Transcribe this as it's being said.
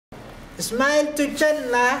Smile to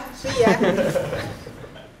Chen lah. See ya.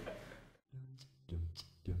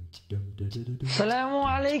 Assalamu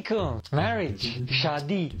alaikum. Marriage,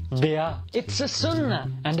 shadi, biyah. It's a sunnah,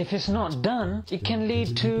 and if it's not done, it can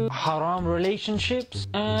lead to haram relationships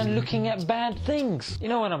and looking at bad things. You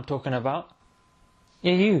know what I'm talking about?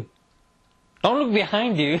 Yeah, you. Don't look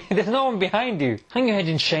behind you. There's no one behind you. Hang your head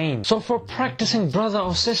in shame. So for a practicing brother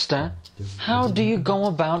or sister, how do you go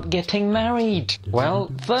about getting married?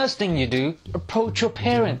 Well, first thing you do, approach your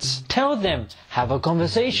parents. Tell them. Have a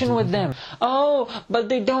conversation with them. Oh, but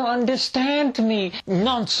they don't understand me.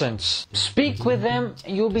 Nonsense. Speak with them,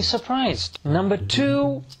 you'll be surprised. Number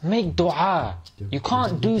 2, make dua. You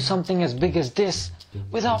can't do something as big as this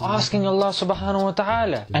without asking Allah subhanahu wa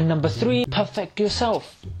ta'ala. And number 3, perfect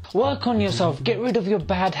yourself. Work on yourself, get rid of your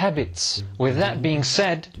bad habits. With that being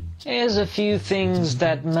said, here's a few things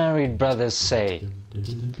that married brothers say.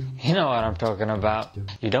 You know what I'm talking about.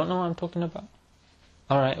 You don't know what I'm talking about?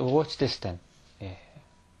 Alright, well, watch this then. Yeah.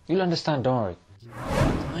 You'll understand, don't worry.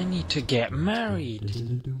 I need to get married.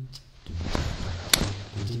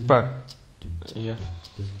 Bro. Yeah.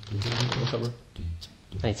 What's up, bro?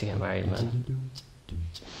 I need to get married, man.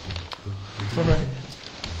 Alright.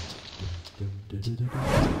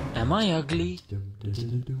 Am I ugly?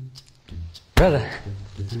 Brother,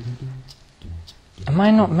 am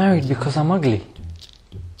I not married because I'm ugly?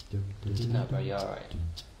 No, bro, you're alright.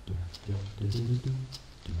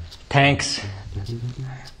 Thanks.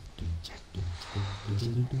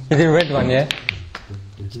 The red one, yeah?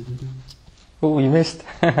 Oh, you missed.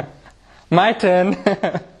 My turn.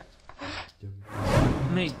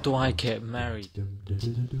 Mate, do I get married?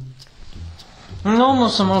 No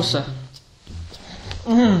samosa.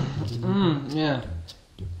 Yeah.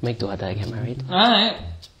 Make dua that I get married. Alright,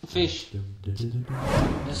 fish.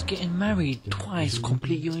 Does getting married twice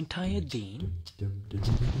complete your entire deen?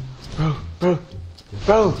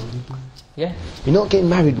 Bro, Yeah. you're not getting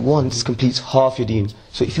married once completes half your deen.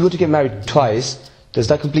 So if you were to get married twice, does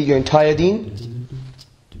that complete your entire deen?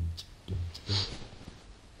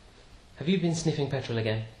 Have you been sniffing petrol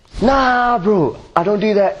again? Nah, bro, I don't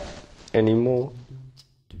do that anymore.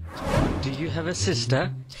 Do you have a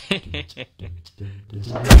sister?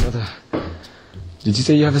 Brother, did you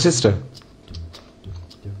say you have a sister?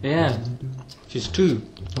 Yeah. She's 2.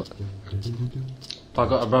 But I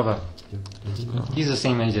got a brother. He's the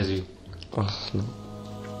same age as you. Oh, no.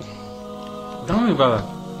 Don't worry, brother.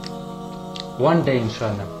 One day,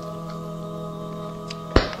 inshallah.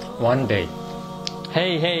 One day.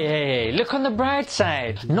 Hey, look on the bright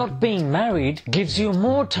side. Not being married gives you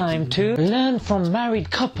more time to learn from married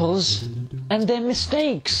couples and their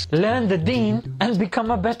mistakes. Learn the deen and become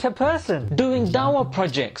a better person. Doing dawah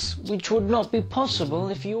projects, which would not be possible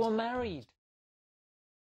if you were married.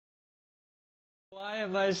 Why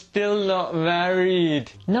am I still not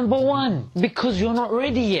married? Number 1, because you're not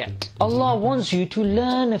ready yet. Allah wants you to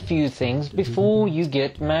learn a few things before you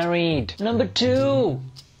get married. Number 2,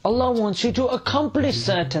 Allah wants you to accomplish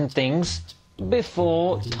certain things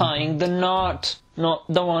before tying the knot, not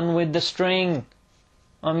the one with the string.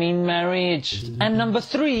 I mean marriage. And number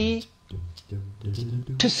 3,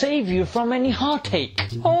 to save you from any heartache.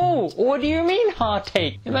 Oh, what do you mean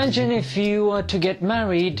heartache? Imagine if you were to get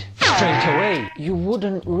married straight away. You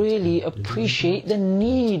wouldn't really appreciate the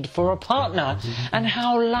need for a partner and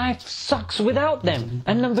how life sucks without them.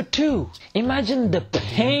 And number 2, imagine the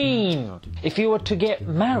pain if you were to get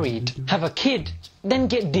married, have a kid, then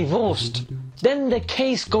get divorced. Then the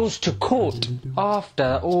case goes to court.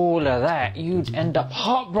 After all of that, you'd end up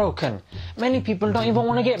heartbroken. Many people don't even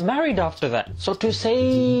want to get married after that. So to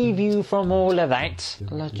save you from all of that,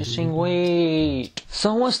 Allah just saying, wait.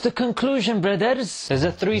 So what's the conclusion, brothers? There's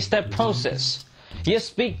a 3-step process. You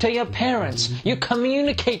speak to your parents, you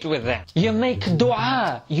communicate with them, you make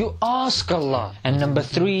dua, you ask Allah. And number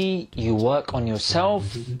 3, you work on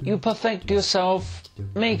yourself, you perfect yourself,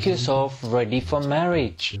 make yourself ready for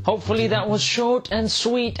marriage. Hopefully that was short and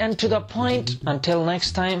sweet and to the point. Until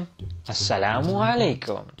next time, Assalamu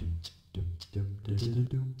alaikum.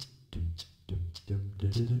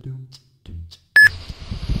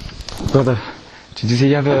 Brother, did you say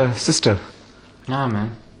you have a sister? Nah,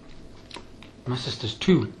 man. My sister's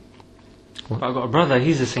 2. But I got a brother,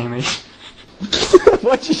 he's the same age.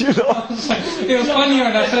 What did you know? It was funny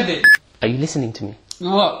when I said it. Are you listening to me?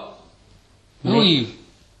 What? Who are you?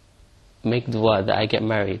 Make dua that I get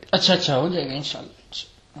married. Acha, ho jayega, inshaAllah.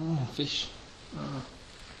 Oh, fish.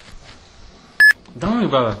 Don't worry,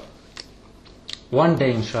 brother. One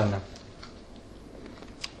day, inshaAllah.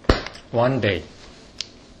 One day.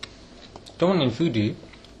 Don't want any food, do you?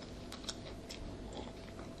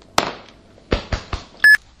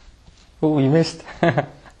 Oh, you missed.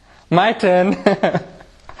 My turn.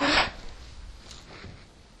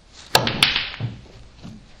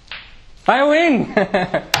 I win.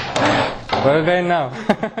 Where are we going now?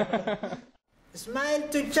 Smile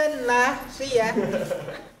to Jannah. See ya.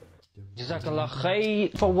 Jazakallah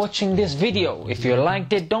khair for watching this video. If you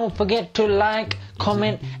liked it, don't forget to like,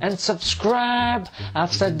 comment and subscribe.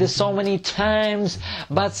 I've said this so many times,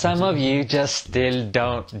 but some of you just still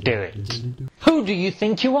don't do it. Who do you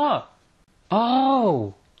think you are?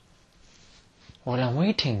 Oh, well, I'm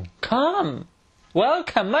waiting. Come.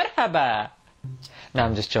 Welcome, marhaba. No,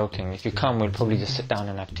 I'm just joking. If you come, we'll probably just sit down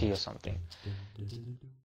and have tea or something.